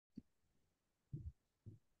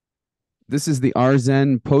This is the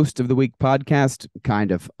Zen Post of the Week podcast,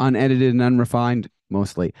 kind of unedited and unrefined,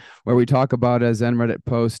 mostly, where we talk about a Zen Reddit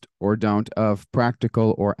post or don't of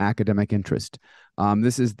practical or academic interest.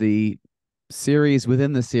 This is the series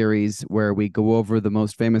within the series where we go over the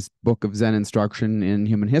most famous book of Zen instruction in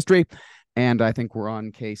human history. And I think we're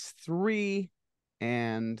on case 3,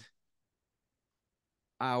 and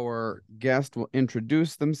our guest will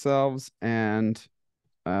introduce themselves and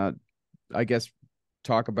I guess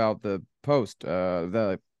talk about the post,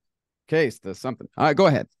 the case, the something. All right, go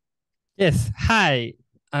ahead. Yes. Hi,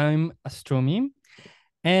 I'm Astro,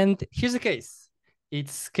 and here's the case.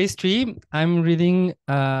 It's case 3. I'm reading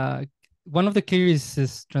one of the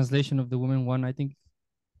Cleary's translation of the Wumen one, I think,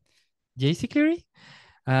 JC Cleary.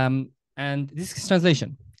 And this is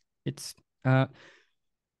translation. It's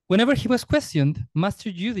whenever he was questioned,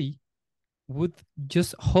 Master Juzhi would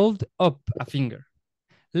just hold up a finger.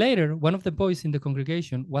 Later, one of the boys in the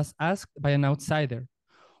congregation was asked by an outsider,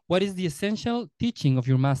 "What is the essential teaching of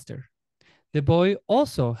your master?" The boy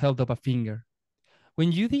also held up a finger.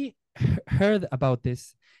 When Judy heard about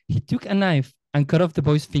this, he took a knife and cut off the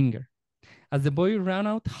boy's finger. As the boy ran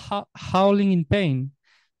out howling in pain,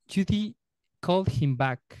 Judy called him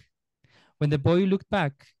back. When the boy looked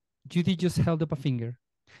back, Judy just held up a finger.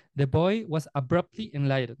 The boy was abruptly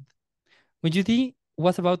enlightened. When Judy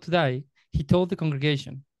was about to die, he told the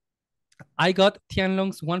congregation, "I got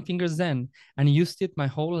Tianlong's one finger Zen and used it my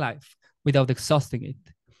whole life without exhausting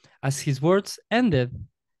it." As his words ended,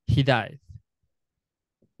 he died.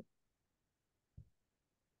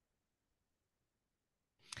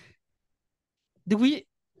 Do we?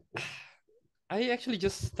 I actually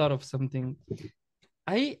just thought of something.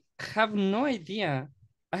 I have no idea.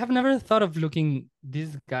 I have never thought of looking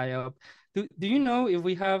this guy up. Do you know if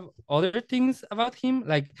we have other things about him?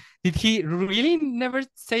 Like, did he really never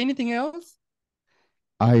say anything else?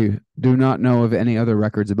 I do not know of any other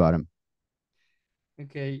records about him.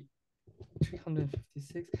 Okay,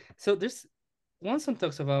 356. So there's one song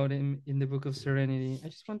talks about him in the Book of Serenity. I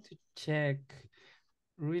just want to check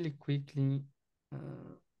really quickly.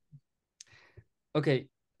 Okay,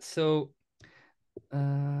 so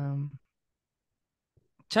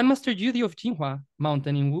Chan Master Juzhi of Jinhua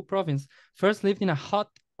Mountain in Wu Province first lived in a hut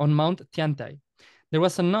on Mount Tiantai. There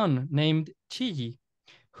was a nun named Qi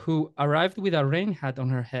who arrived with a rain hat on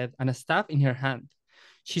her head and a staff in her hand.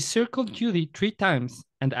 She circled Judy 3 times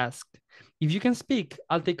and asked, "If you can speak,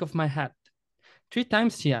 I'll take off my hat." 3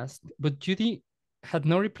 times she asked, but Judy had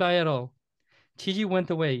no reply at all. Qi went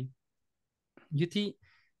away. Judy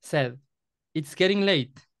said, "It's getting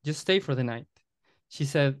late. Just stay for the night." She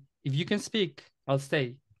said, "If you can speak, I'll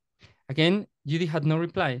stay." Again, Judy had no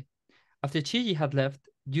reply. After Chiji had left,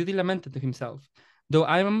 Judy lamented to himself, "Though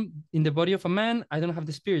I am in the body of a man, I don't have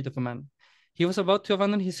the spirit of a man." He was about to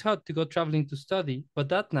abandon his hut to go traveling to study, but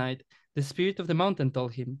that night, the spirit of the mountain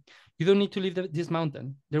told him, "You don't need to leave this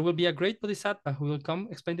mountain. There will be a great bodhisattva who will come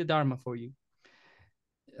explain the Dharma for you."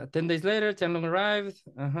 10 days later, Tianlong arrived.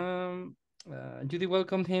 Judy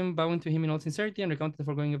welcomed him, bowing to him in all sincerity and recounted the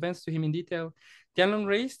foregoing events to him in detail. Tianlong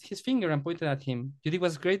raised his finger and pointed at him. Judy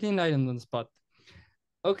was greatly enlightened on the spot.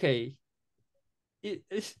 Okay.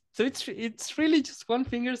 It's really just one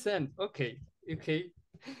finger Zen. Okay.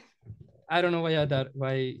 I don't know why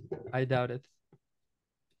I doubted.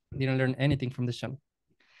 Didn't learn anything from the show.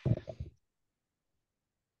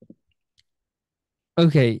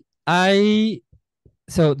 Okay.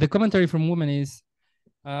 So the commentary from Wumen is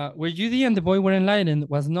where Judy and the boy were enlightened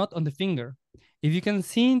was not on the finger. If you can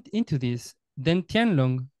see into this, then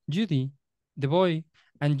Tianlong, Judy, the boy,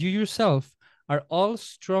 and you yourself are all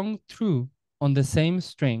strung through on the same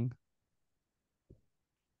string.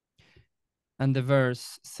 And the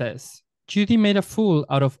verse says, "Judy made a fool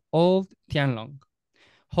out of old Tianlong,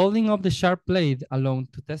 holding up the sharp blade alone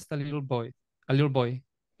to test a little boy.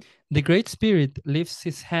 The Great Spirit lifts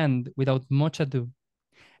his hand without much ado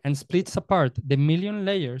and splits apart the million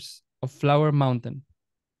layers of Flower Mountain."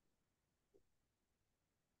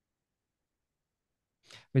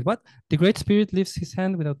 Wait, what? The Great Spirit lifts his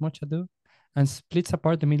hand without much ado and splits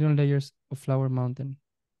apart the million layers of Flower Mountain.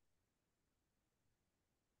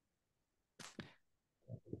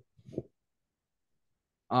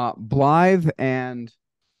 Blythe and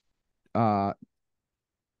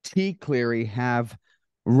T. Cleary have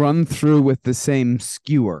run through with the same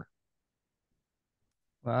skewer.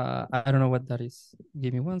 I don't know what that is.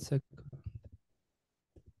 Give me 1 sec.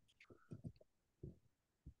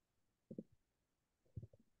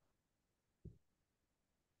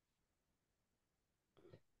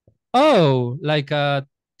 Oh, like a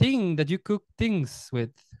thing that you cook things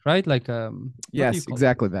with, right? Like what do you Yes, call it?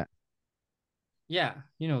 exactly that. Yeah,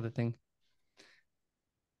 you know the thing.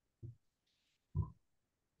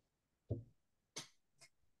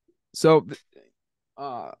 So,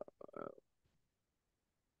 uh,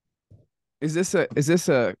 is this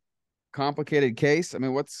a complicated case? I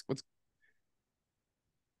mean, what's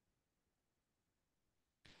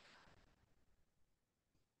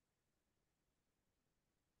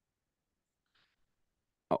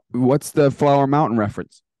the Flower Mountain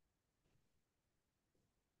reference?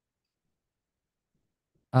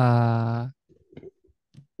 Uh,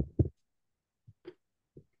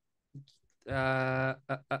 uh,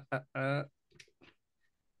 uh, uh, uh, uh,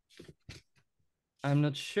 I'm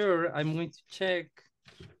not sure. I'm going to check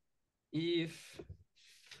if.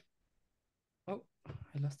 Oh,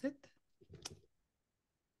 I lost it.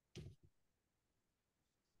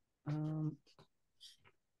 Um,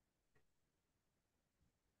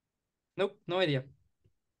 nope, no idea.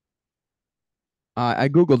 I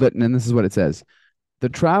googled it, and then this is what it says: the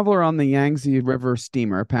traveler on the Yangtze River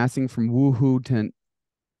steamer passing from Wuhu to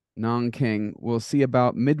Nanking will see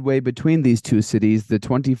about midway between these two cities the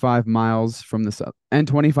 25 miles from the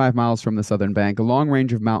 25 miles from the southern bank, a long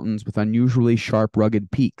range of mountains with unusually sharp,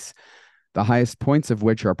 rugged peaks, the highest points of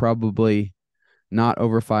which are probably not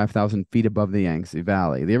over 5,000 feet above the Yangtze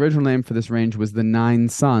Valley. The original name for this range was the Nine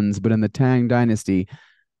Suns, but in the Tang Dynasty,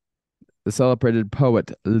 the celebrated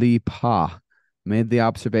poet Li Pa made the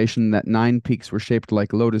observation that 9 peaks were shaped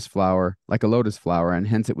like a lotus flower, and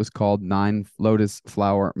hence it was called Nine Lotus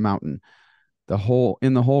Flower Mountain.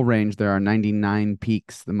 In the whole range there are 99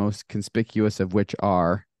 peaks, the most conspicuous of which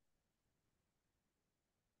are,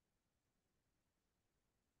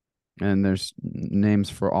 and there's names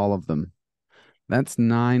for all of them. That's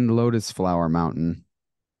Nine Lotus Flower Mountain.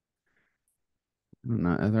 I don't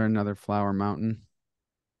know, is there another flower mountain?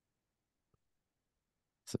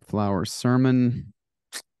 It's a flower sermon.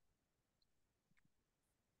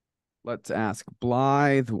 Let's ask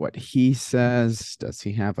Blythe what he says. Does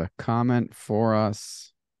he have a comment for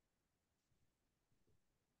us?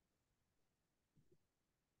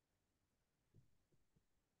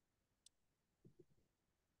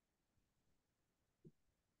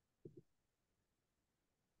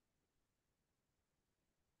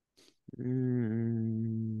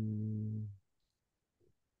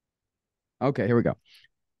 Okay, here we go.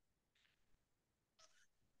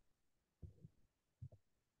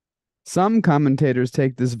 Some commentators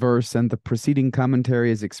take this verse and the preceding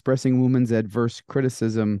commentary as expressing Wumen's adverse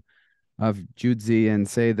criticism of Juzhi and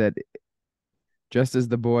say that just as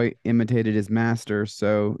the boy imitated his master,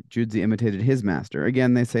 so Juzhi imitated his master.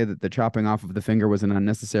 Again, they say that the chopping off of the finger was an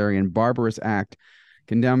unnecessary and barbarous act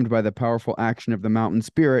condemned by the powerful action of the mountain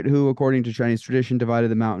spirit, who, according to Chinese tradition,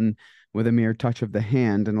 divided the mountain with a mere touch of the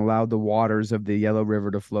hand and allowed the waters of the Yellow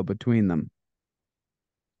River to flow between them.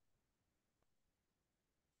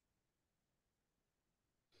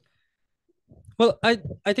 Well,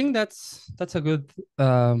 I think that's a good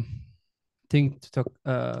thing to talk.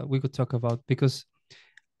 We could talk about, because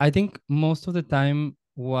I think most of the time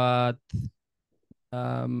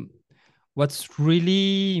um, what's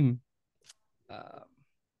really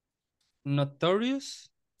notorious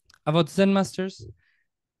about Zen masters.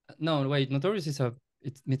 No, wait, notorious is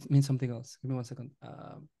it means something else. Give me 1 second.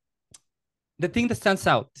 The thing that stands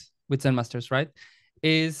out with Zen masters, right,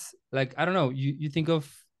 is like, I don't know. You think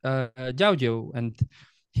of Zhao, and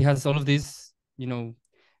he has all of these,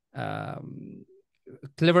 um,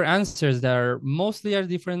 clever answers that are mostly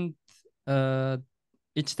different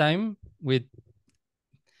each time, with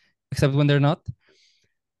except when they're not.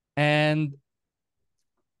 And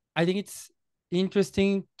I think it's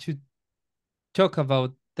interesting to talk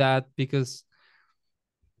about that, because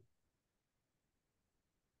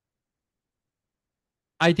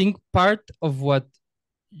I think part of what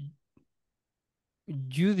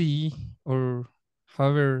Judy, or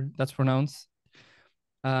however that's pronounced,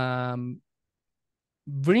 um,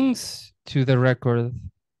 brings to the record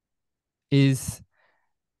is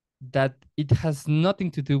that it has nothing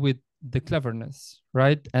to do with the cleverness,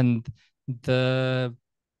 right? And the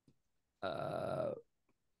uh,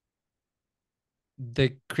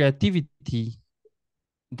 the creativity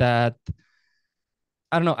that,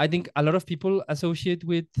 I don't know. I think a lot of people associate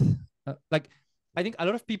with, like, I think a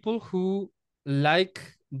lot of people who like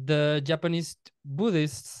the Japanese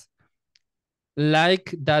Buddhists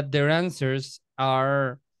like that their answers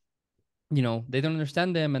are, they don't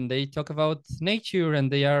understand them, and they talk about nature,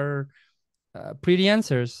 and they are pretty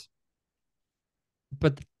answers.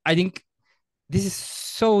 But I think this is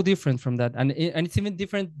so different from that, and it's even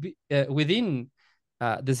different within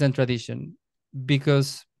the Zen tradition,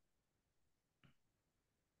 because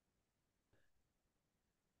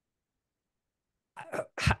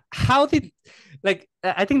how did like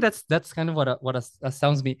I think that's kind of what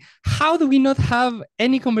astounds me. How do we not have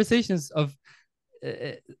any conversations of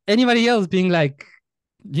uh, anybody else being like,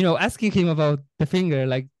 asking him about the finger?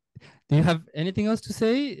 Like, do you have anything else to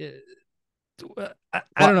say? I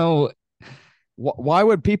don't know. Why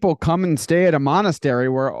would people come and stay at a monastery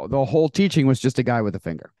where the whole teaching was just a guy with a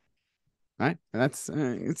finger? Right? That's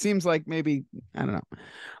it seems like maybe I don't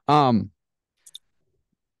know.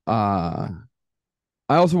 Uh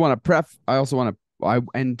I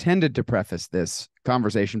intended to preface this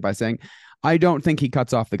conversation by saying I don't think he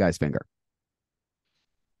cuts off the guy's finger.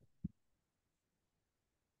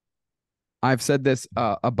 I've said this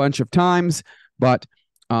a bunch of times, but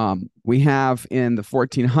we have in the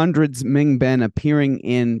 1400s Mingben appearing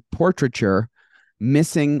in portraiture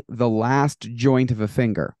missing the last joint of a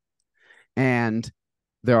finger. And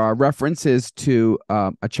there are references to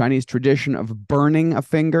a Chinese tradition of burning a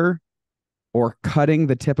finger or cutting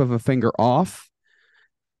the tip of a finger off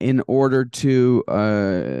in order to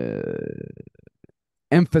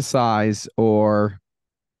emphasize or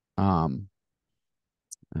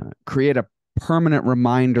create a permanent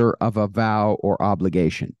reminder of a vow or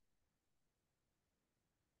obligation.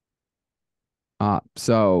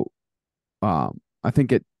 So I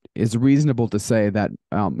think it is reasonable to say that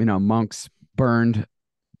monks burned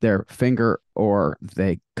their finger or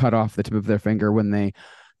they cut off the tip of their finger when they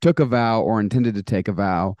took a vow or intended to take a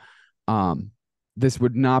vow. This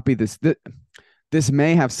would not be this. This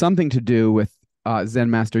may have something to do with Zen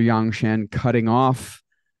Master Yangshan cutting off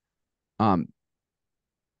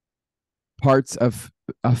parts of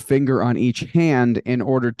a finger on each hand in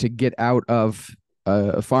order to get out of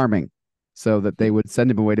farming, so that they would send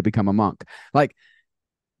him away to become a monk. Like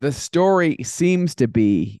the story seems to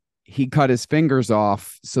be he cut his fingers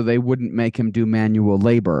off so they wouldn't make him do manual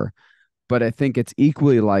labor. But I think it's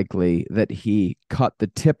equally likely that he cut the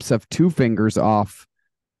tips of two fingers off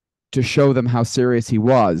to show them how serious he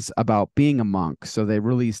was about being a monk. So they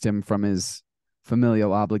released him from his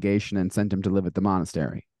familial obligation and sent him to live at the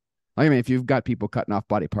monastery. I mean, if you've got people cutting off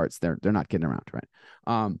body parts, they're not kidding around, right?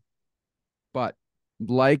 But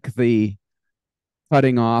like the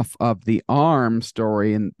cutting off of the arm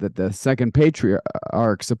story and that the second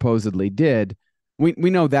patriarch supposedly did, we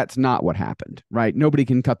know that's not what happened, right? Nobody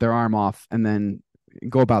can cut their arm off and then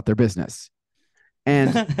go about their business.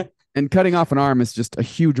 And and cutting off an arm is just a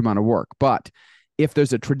huge amount of work. But if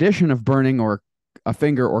there's a tradition of burning or a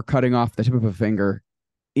finger or cutting off the tip of a finger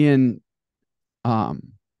in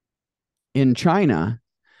China,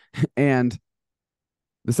 and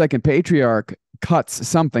the second patriarch cuts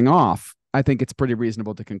something off, I think it's pretty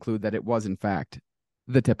reasonable to conclude that it was in fact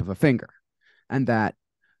the tip of a finger, and that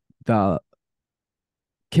the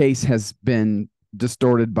case has been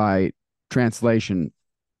distorted by translation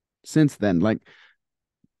since then. Like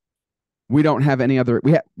we don't have any other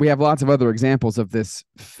we have lots of other examples of this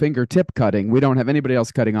fingertip cutting. We don't have anybody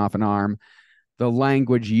else cutting off an arm. The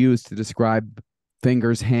language used to describe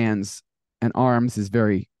fingers, hands, and arms is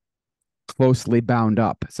very closely bound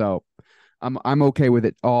up. So I'm okay with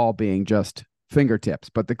it all being just fingertips.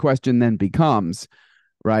 But the question then becomes,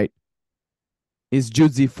 right, is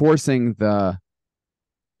Juzhi forcing the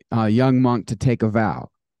young monk to take a vow?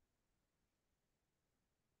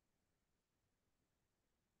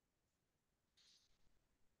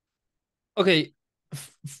 Okay,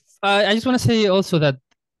 I just want to say also that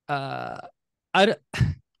uh, I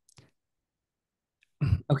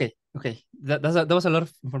okay, that was a lot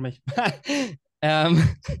of information. um,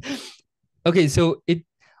 okay, so it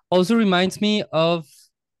also reminds me of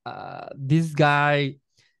this guy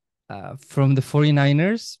from the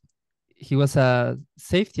 49ers. He was a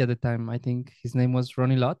safety at the time. I think his name was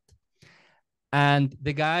Ronnie Lott. And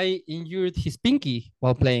the guy injured his pinky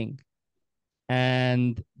while playing.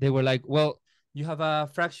 And they were like, well, you have a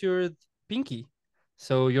fractured pinky,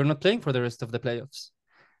 so you're not playing for the rest of the playoffs.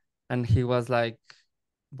 And he was like,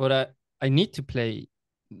 but I need to play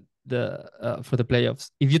for the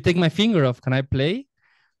playoffs. If you take my finger off, can I play?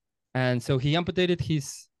 And so he amputated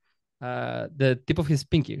the tip of his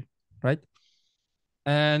pinky, right?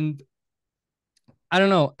 And I don't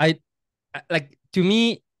know. Like to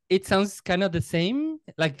me, it sounds kind of the same.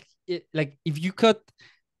 Like if you cut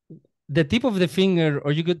the tip of the finger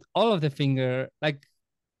or you cut all of the finger, like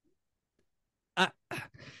uh,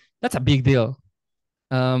 that's a big deal.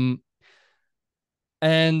 Um,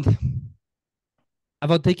 and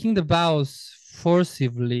about taking the vows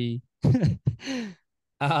forcibly.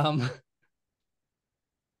 um,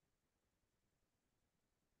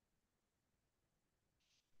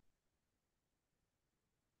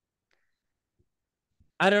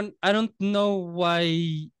 I don't know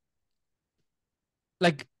why.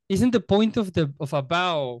 Like isn't the point of a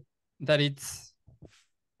vow that it's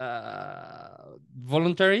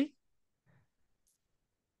voluntary?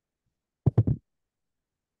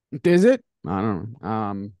 Is it? I don't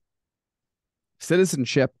know.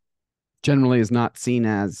 Citizenship generally is not seen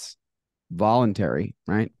as voluntary,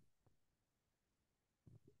 right?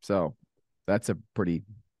 So that's a pretty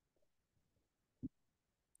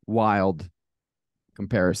wild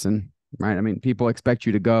comparison, right? I mean, people expect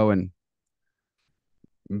you to go and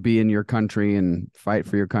be in your country and fight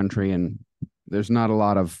for your country, and there's not a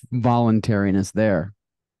lot of voluntariness there.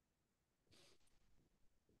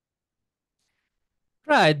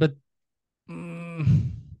 Right, but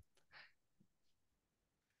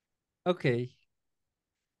okay.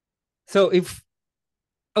 So if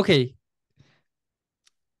okay,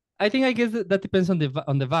 I guess that depends on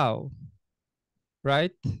the vow,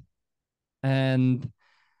 right? And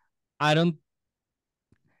I don't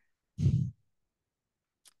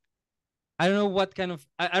I don't know what kind of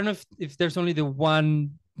I don't know if there's only the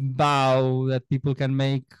one vow that people can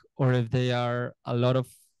make or if they are a lot of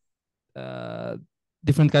uh,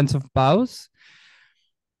 different kinds of vows.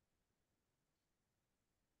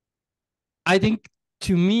 I think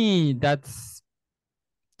to me that's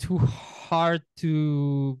too hard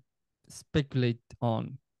to speculate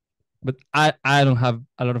on, but I don't have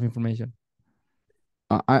a lot of information.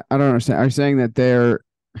 I don't understand. Are you saying that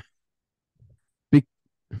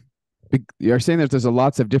you're saying that there's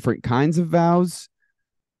lots of different kinds of vows?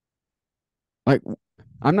 Like,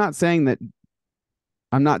 I'm not saying that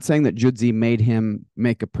Juzhi made him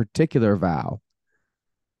make a particular vow,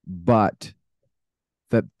 but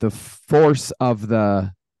that the force of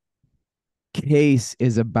the case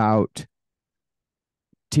is about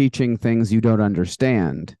teaching things you don't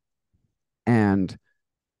understand. And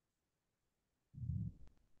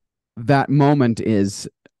that moment is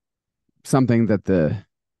something that the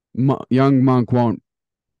young monk won't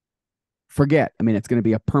forget. I mean, it's going to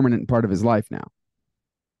be a permanent part of his life now,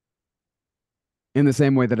 in the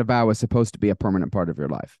same way that a vow is supposed to be a permanent part of your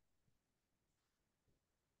life.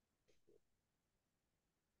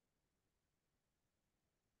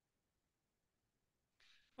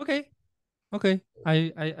 Okay, okay,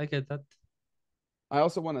 I get that. I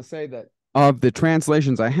also want to say that of the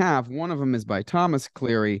translations I have, one of them is by Thomas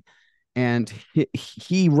Cleary, and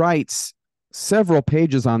he writes several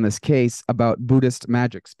pages on this case about Buddhist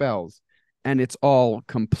magic spells, and it's all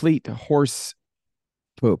complete horse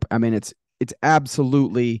poop. I mean, it's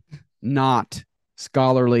absolutely not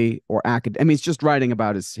scholarly or academic. I mean, it's just writing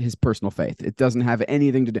about his personal faith. It doesn't have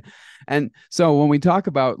anything to do. And so when we talk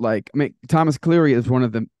about, like, I mean, Thomas Cleary is one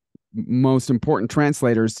of the most important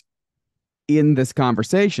translators in this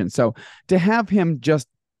conversation. So to have him just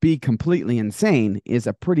be completely insane is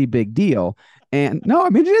a pretty big deal. And no, I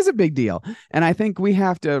mean, it is a big deal. And I think we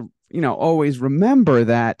have to, always remember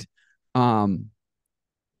that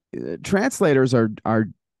translators are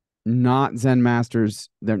not Zen masters.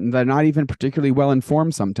 They're not even particularly well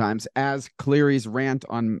informed sometimes, as Cleary's rant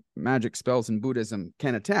on magic spells in Buddhism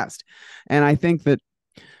can attest. And I think that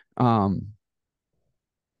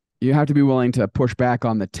you have to be willing to push back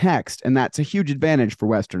on the text, and that's a huge advantage for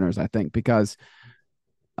Westerners, I think, because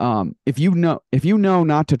if you know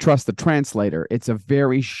not to trust the translator, it's a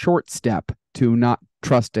very short step to not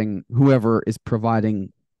trusting whoever is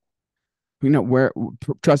providing,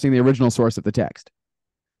 trusting the original source of the text.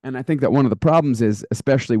 And I think that one of the problems is,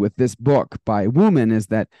 especially with this book by Wumen, is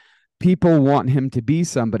that people want him to be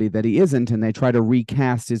somebody that he isn't, and they try to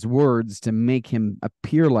recast his words to make him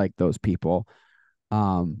appear like those people.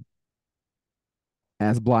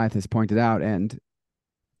 As Blythe has pointed out, and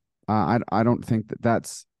I don't think that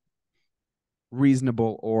that's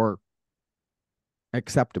reasonable or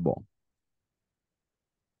acceptable.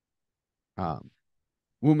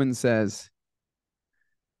 Wumen says,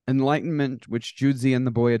 enlightenment which Juzhi and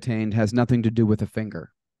the boy attained has nothing to do with a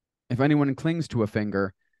finger. If anyone clings to a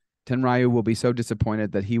finger, Tenryu will be so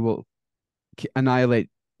disappointed that he will annihilate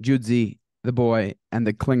Juzhi, the boy, and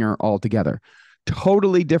the clinger altogether.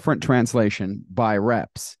 Totally different translation by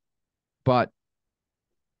Reps, but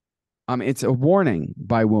it's a warning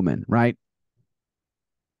by Wumen, right?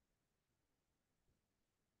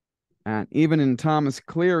 And even in Thomas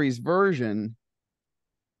Cleary's version,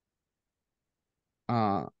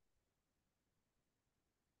 the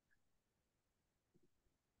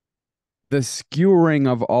skewering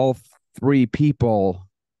of all three people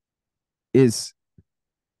is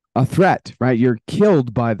a threat, right? You're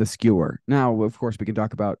killed by the skewer. Now, of course, we can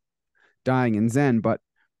talk about dying in Zen, but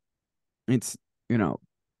it's,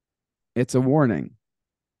 it's a warning,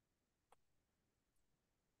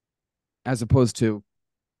 as opposed to,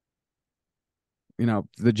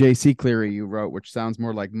 the JC Cleary you wrote, which sounds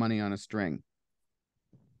more like money on a string.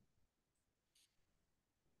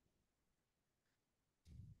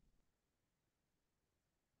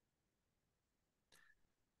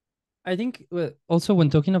 I think also when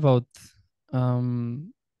talking about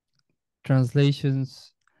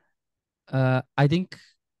translations, I think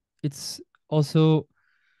it's also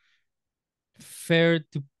fair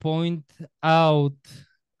to point out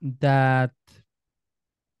that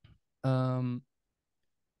um,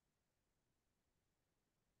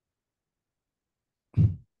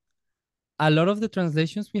 a lot of the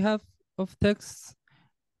translations we have of texts,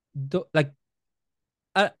 like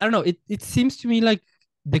I don't know, it seems to me like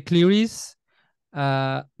the Clearys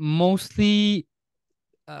mostly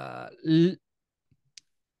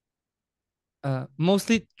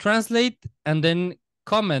mostly translate and then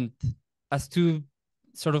comment as two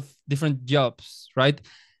sort of different jobs, right?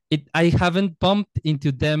 I haven't bumped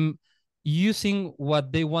into them using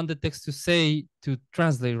what they want the text to say to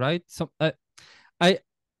translate, right? So I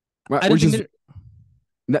don't Which think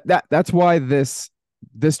is that's why this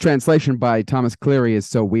translation by Thomas Cleary is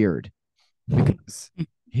so weird, because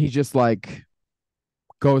he just like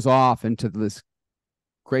goes off into this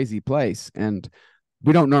crazy place, and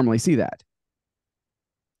we don't normally see that.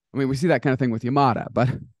 I mean, we see that kind of thing with Yamada, but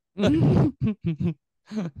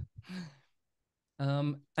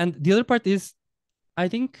and the other part is, I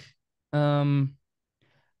think I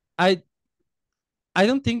I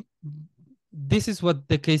don't think this is what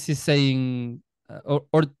the case is saying,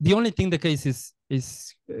 or the only thing the case is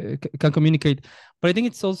can communicate. But I think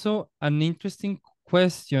it's also an interesting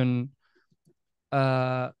question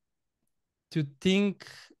to think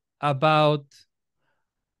about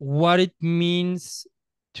what it means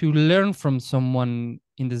to learn from someone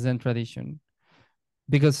in the Zen tradition,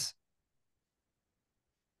 because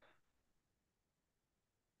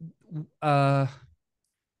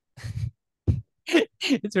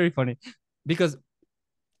it's very funny, because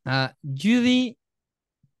Judy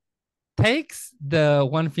takes the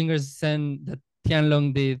one finger Zen that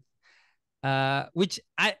Tianlong did, which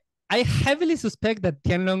I heavily suspect that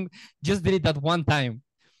Tianlong just did it that one time,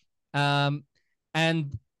 and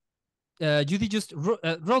Judy just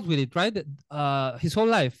rolled with it, right? His whole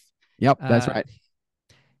life. Yep, that's right.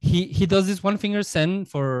 He does this one finger Zen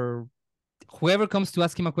for whoever comes to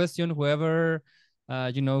ask him a question, whoever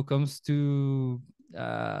comes to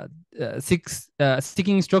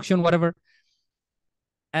seeking instruction, whatever.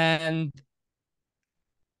 And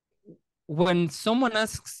when someone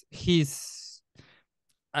asks his,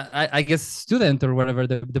 I guess, student or whatever,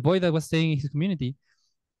 the boy that was staying in his community,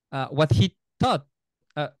 what he thought,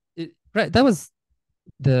 right? That was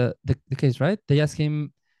the case, right? They asked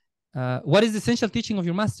him, "What is the essential teaching of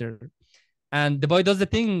your master?" And the boy does the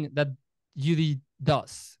thing that Judy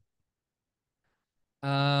does.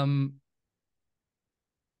 I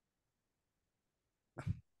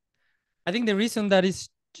think the reason that is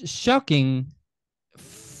shocking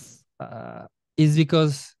is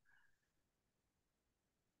because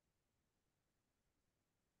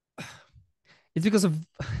it's because of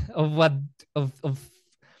what of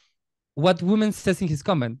what Wumen says in his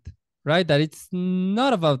comment, right? That it's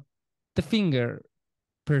not about the finger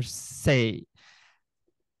per se.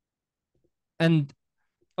 And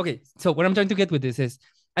okay, so what I'm trying to get with this is,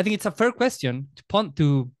 I think it's a fair question to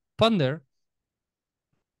ponder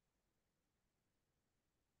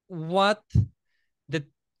what the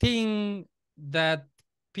thing that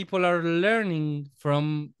people are learning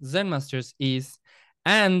from Zen masters is,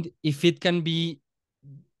 and if it can be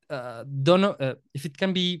done, if it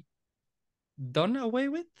can be done away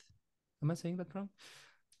with. Am I saying that wrong?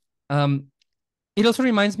 It also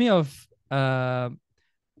reminds me of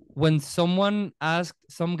when someone asked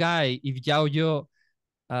some guy if Yao Yo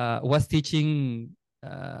was teaching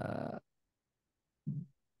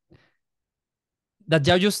that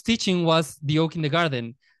Yao Yo's teaching was the oak in the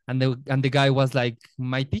garden, and the guy was like,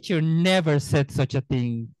 "My teacher never said such a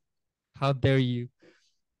thing. How dare you?"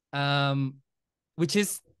 Which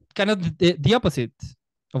is kind of the opposite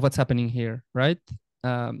of what's happening here, right?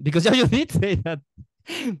 Because Yao Yo did say that.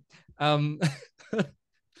 um,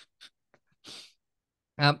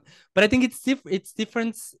 but I think it's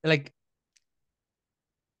different. Like,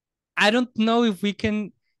 I don't know if we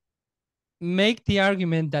can make the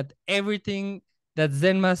argument that everything that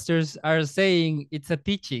Zen masters are saying, it's a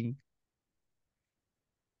teaching.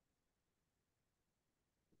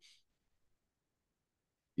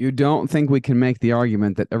 You don't think we can make the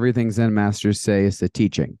argument that everything Zen masters say is a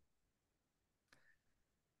teaching?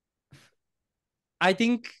 I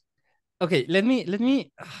think, okay, let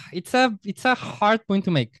me it's a hard point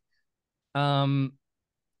to make.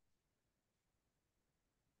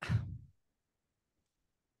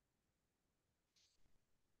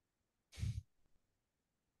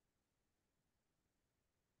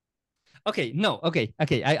 Okay, no, okay,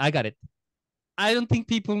 I got it. I don't think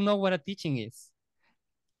people know what a teaching is.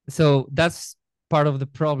 So that's part of the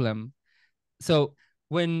problem. So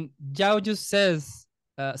when Zhao just says,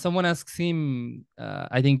 someone asks him,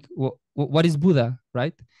 I think, what is Buddha,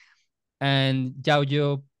 right? And Zhao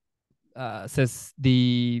Yu says,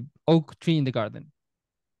 the oak tree in the garden.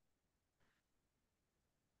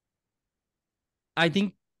 I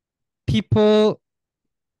think people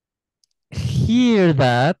hear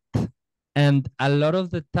that, and a lot of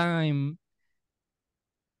the time,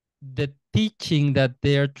 the teaching that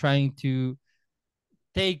they're trying to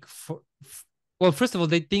take well, first of all,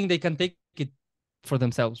 they think they can take it for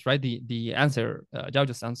themselves, right? The answer, Zhao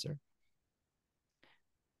just answer.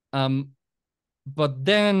 But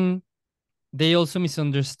then they also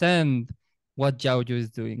misunderstand what Zhao is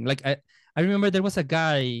doing. Like I remember there was a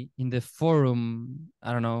guy in the forum,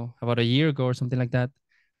 I don't know, about a year ago or something like that,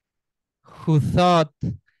 who thought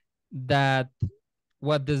that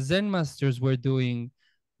what the Zen masters were doing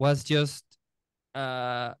was just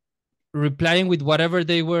replying with whatever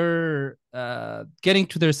they were getting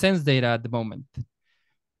to their sense data at the moment.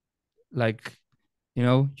 Like,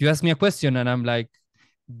 you ask me a question and I'm like,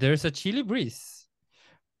 there's a chilly breeze,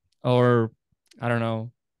 or I don't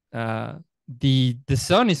know, the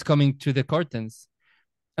sun is coming to the curtains,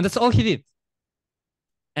 and that's all he did.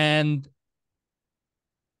 And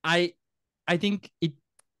I think it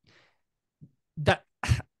that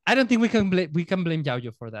I don't think we can blame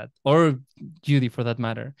Yaoyo for that, or Judy for that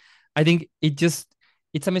matter. I think it's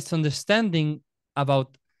a misunderstanding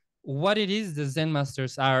about what it is the Zen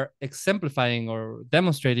masters are exemplifying or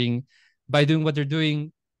demonstrating by doing what they're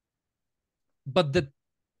doing. But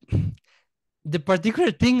the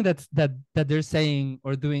particular thing that they're saying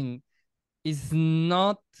or doing is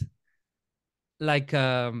not like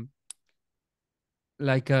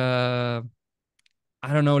like a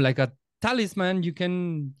I don't know, like a talisman you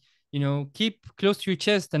can, keep close to your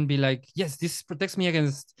chest and be like, yes, this protects me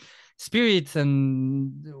against spirits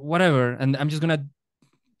and whatever, and I'm just gonna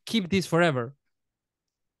keep this forever.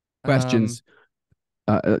 Questions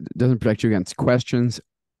doesn't protect you against questions,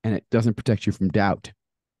 and it doesn't protect you from doubt.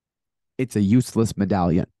 It's a useless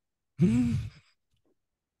medallion.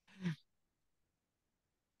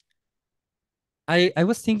 I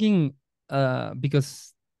was thinking,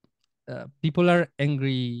 because people are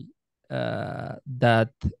angry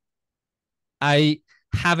that I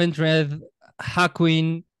haven't read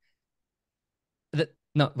Hakuin.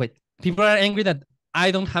 No, wait. People are angry that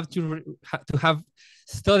I don't have to have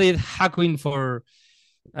studied Hakuin for,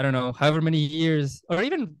 I don't know, however many years, or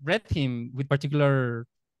even read him with particular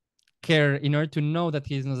care in order to know that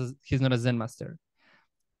he's not a Zen master.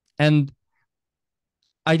 And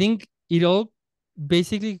I think it all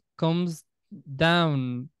basically comes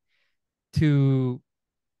down to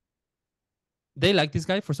they like this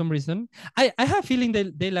guy for some reason. I have a feeling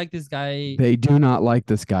they like this guy. They do not like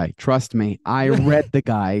this guy. Trust me. I read the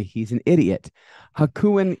guy. He's an idiot.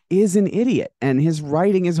 Hakuin is an idiot, and his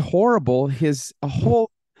writing is horrible. It's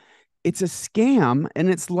a scam. And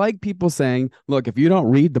it's like people saying, look, if you don't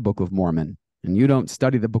read the Book of Mormon and you don't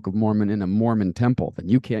study the Book of Mormon in a Mormon temple, then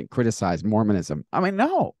you can't criticize Mormonism. I mean,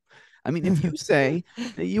 no. I mean, if you say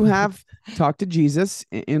that you have talked to Jesus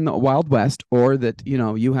in the Wild West, or that,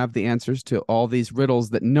 you have the answers to all these riddles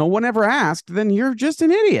that no one ever asked, then you're just an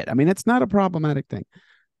idiot. I mean, it's not a problematic thing.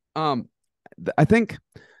 I think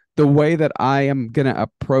the way that I am going to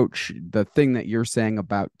approach the thing that you're saying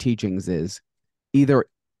about teachings is either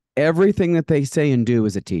everything that they say and do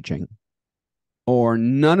is a teaching, or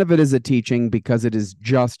none of it is a teaching because it is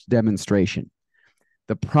just demonstration.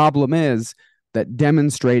 The problem is that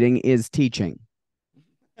demonstrating is teaching.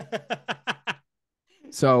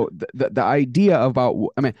 So the idea about,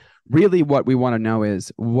 I mean, really what we want to know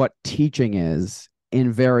is what teaching is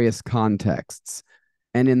in various contexts.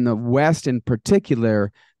 And in the West in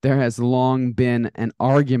particular, there has long been an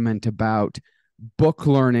argument about book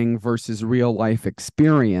learning versus real life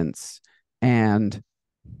experience. And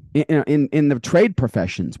in the trade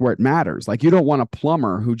professions where it matters, like, you don't want a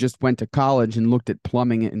plumber who just went to college and looked at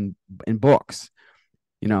plumbing in books,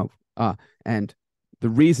 and the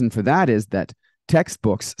reason for that is that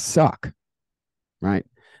textbooks suck, right?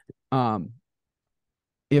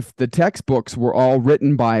 If the textbooks were all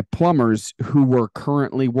written by plumbers who were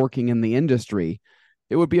currently working in the industry,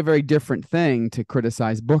 it would be a very different thing to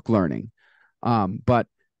criticize book learning. But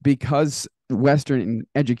because Western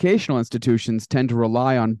educational institutions tend to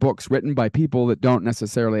rely on books written by people that don't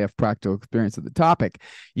necessarily have practical experience of the topic.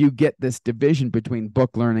 You get this division between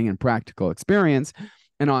book learning and practical experience.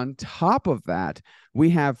 And on top of that,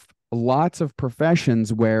 we have lots of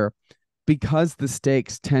professions where, because the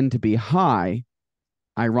stakes tend to be high,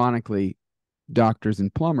 ironically, doctors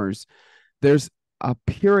and plumbers, there's a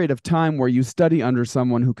period of time where you study under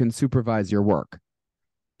someone who can supervise your work.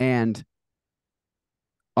 And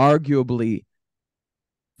arguably,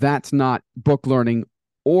 that's not book learning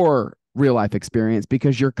or real life experience,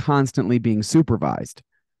 because you're constantly being supervised,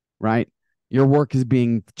 right? Your work is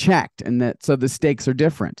being checked, and that so the stakes are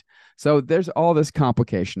different. So there's all this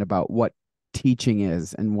complication about what teaching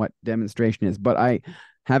is and what demonstration is. But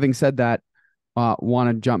having said that, want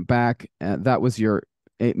to jump back. That was your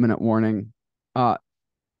 8-minute warning.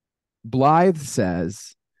 Blythe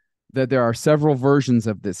says that there are several versions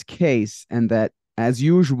of this case, and that, as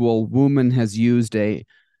usual, Wumen has used an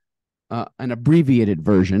abbreviated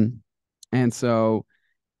version. And so,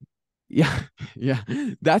 yeah,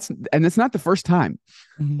 and it's not the first time.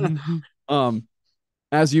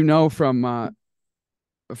 As you know from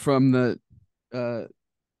the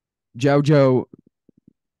Jojo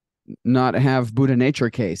not have Buddha nature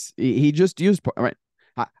case, he just used, right.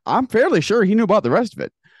 I'm fairly sure he knew about the rest of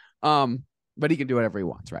it. But he can do whatever he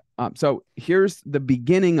wants, right? So here's the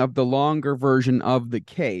beginning of the longer version of the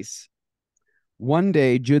case. One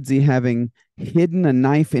day, Juzhi, having hidden a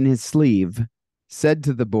knife in his sleeve, said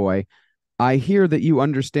to the boy, "I hear that you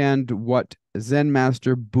understand what Zen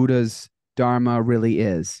Master Buddha's Dharma really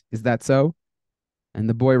is. Is that so?" And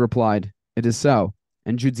the boy replied, "It is so."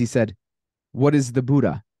 And Juzhi said, "What is the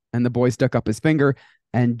Buddha?" And the boy stuck up his finger,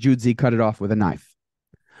 and Juzhi cut it off with a knife.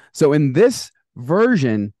 So in this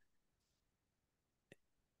version,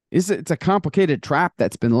 it's a complicated trap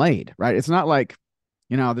that's been laid, right? It's not like,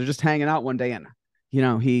 they're just hanging out one day and,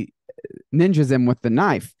 he ninjas him with the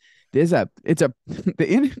knife. There's an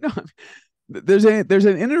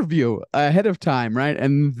interview ahead of time, right?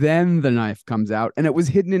 And then the knife comes out, and it was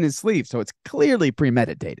hidden in his sleeve, so it's clearly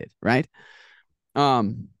premeditated, right?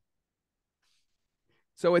 So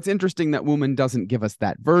it's interesting that Wumen doesn't give us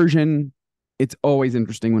that version. It's always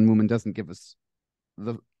interesting when Wumen doesn't give us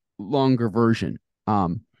the longer version.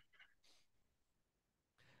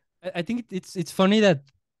 I think it's funny that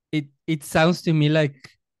it sounds to me like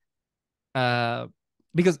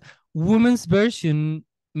because Wumen's version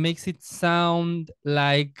makes it sound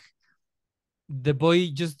like the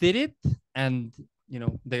boy just did it, and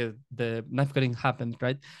the knife cutting happened,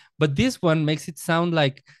 right? But this one makes it sound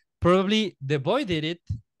like probably the boy did it.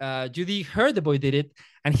 Judy heard the boy did it,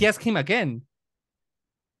 and he asked him again.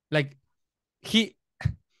 Like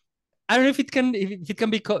I don't know if it can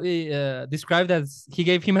be described as he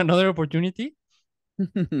gave him another opportunity,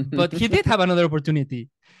 but he did have another opportunity,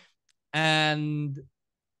 and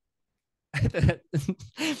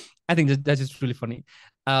I think that's just really funny.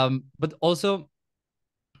 But also,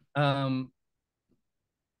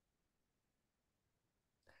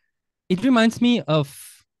 it reminds me of.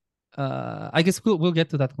 I guess we'll get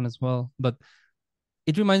to that one as well, but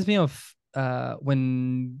it reminds me of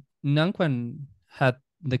when Nangquan had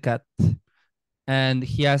the cat, and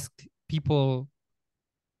he asked people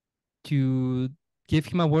to give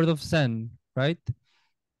him a word of Zen, right?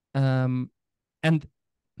 And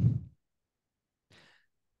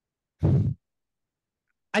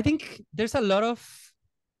I think there's a lot of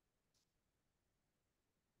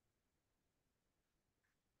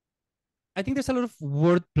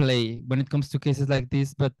wordplay when it comes to cases like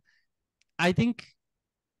this, but I think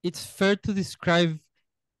it's fair to describe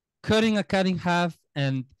cutting a cat in half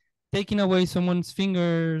and taking away someone's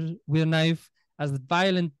finger with a knife as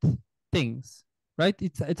violent things, right?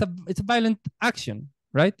 It's a violent action,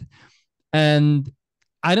 right? And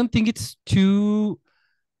I don't think it's too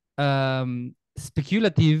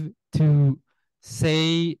speculative to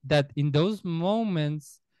say that in those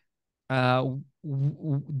moments,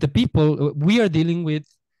 the people we are dealing with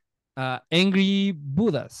angry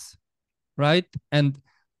Buddhas, right? And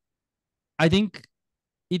I think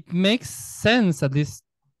it makes sense, at least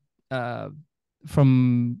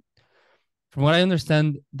from what I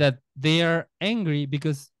understand, that they are angry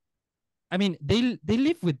because, I mean, they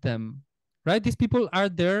live with them, right? These people are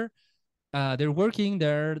there, they're working,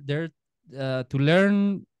 they're to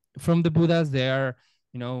learn from the Buddhas. They are,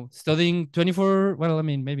 studying 24. Well, I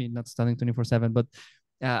mean, maybe not studying 24/7, but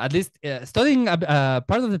at least studying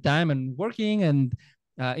part of the time and working and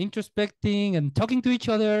introspecting and talking to each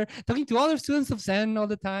other, talking to other students of Zen all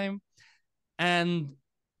the time. And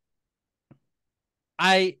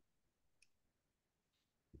I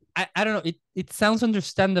don't know. It sounds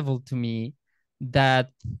understandable to me that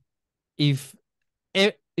if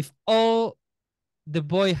if all the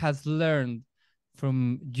boy has learned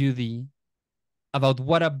from Judy about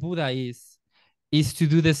what a Buddha is to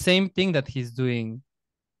do the same thing that he's doing,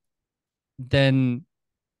 then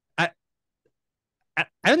I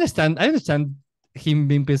understand. I understand him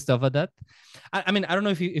being pissed off at that. I mean, I don't know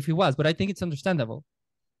if he was, but I think it's understandable.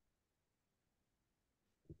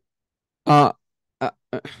 Uh,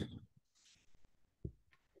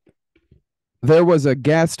 there was a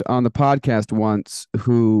guest on the podcast once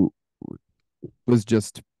who was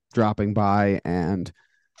just dropping by and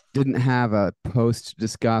didn't have a post to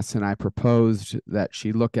discuss, and I proposed that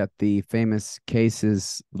she look at the famous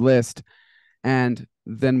cases list and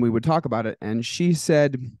then we would talk about it. And she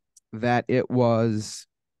said that it was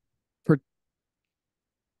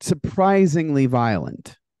surprisingly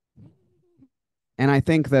violent. And I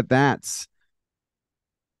think that that's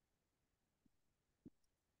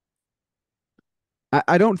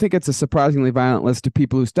I don't think it's a surprisingly violent list to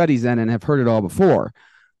people who study Zen and have heard it all before.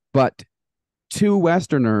 But to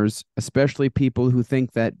Westerners, especially people who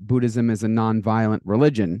think that Buddhism is a nonviolent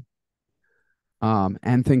religion,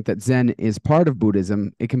 and think that Zen is part of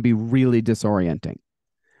Buddhism, it can be really disorienting.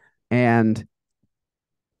 And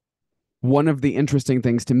one of the interesting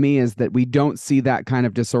things to me is that we don't see that kind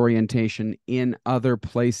of disorientation in other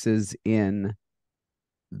places in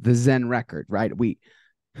the Zen record, right?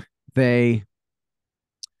 They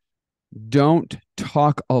don't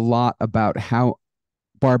talk a lot about how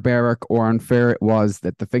barbaric or unfair it was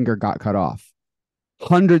that the finger got cut off.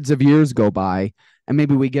 Hundreds of years go by, and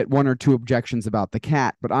maybe we get one or two objections about the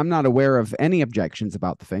cat, but I'm not aware of any objections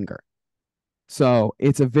about the finger. So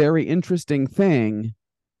it's a very interesting thing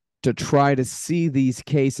to try to see these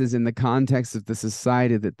cases in the context of the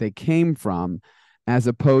society that they came from, as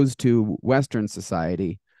opposed to Western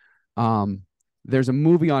society. There's a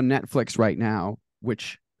movie on Netflix right now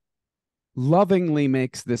which lovingly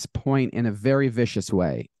makes this point in a very vicious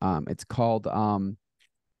way. It's called I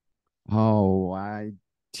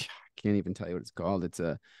can't even tell you what it's called. It's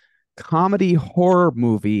a comedy horror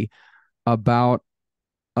movie about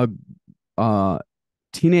a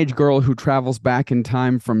teenage girl who travels back in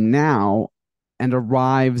time from now and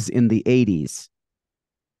arrives in the 80s.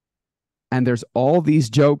 And there's all these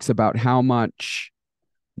jokes about how much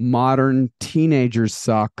modern teenagers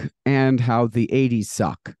suck and how the 80s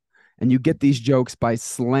suck. And you get these jokes by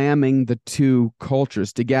slamming the two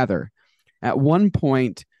cultures together. At one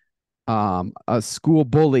point, a school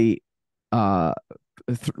bully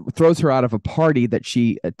throws her out of a party that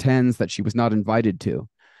she attends that she was not invited to.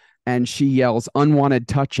 And she yells, unwanted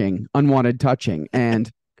touching.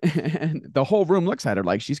 And the whole room looks at her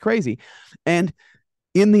like she's crazy. And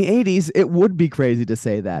in the 80s, it would be crazy to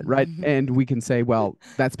say that, right? And we can say, well,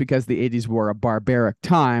 that's because the 80s were a barbaric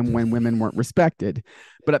time when women weren't respected.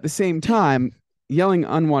 But at the same time, yelling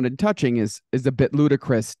unwanted touching is a bit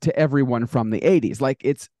ludicrous to everyone from the 80s. Like,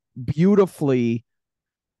 it's beautifully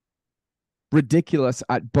ridiculous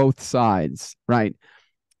at both sides, right?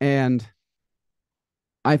 And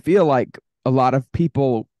I feel like a lot of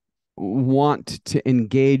people want to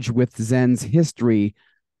engage with Zen's history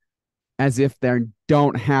as if they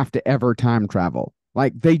don't have to ever time travel.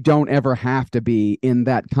 Like, they don't ever have to be in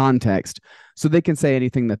that context. So they can say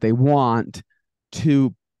anything that they want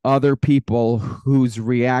to other people whose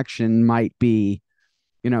reaction might be,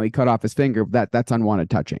 he cut off his finger. That's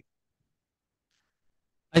unwanted touching.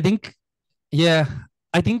 I think, yeah,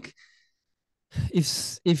 I think if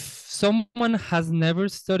someone has never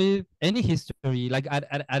studied any history, like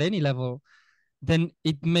at any level, then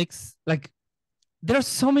it makes, like, there are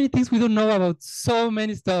so many things we don't know about so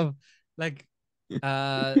many stuff. Like, in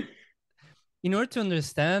order to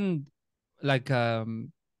understand, like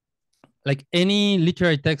any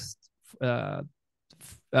literary text,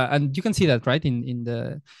 and you can see that, right, in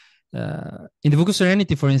the Book of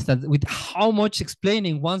Serenity, for instance, with how much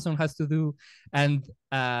explaining one song has to do, and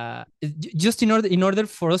just in order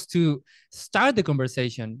for us to start the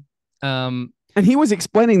conversation. And he was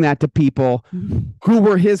explaining that to people who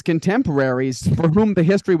were his contemporaries, for whom the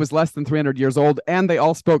history was less than 300 years old, and they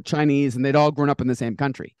all spoke Chinese, and they'd all grown up in the same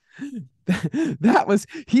country. He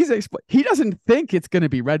doesn't think it's going to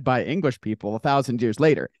be read by English people 1,000 years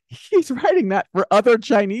later. He's writing that for other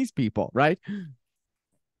Chinese people, right?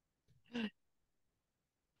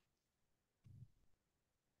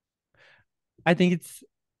 I think it's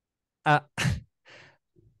I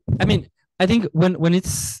mean, I think when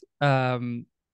it's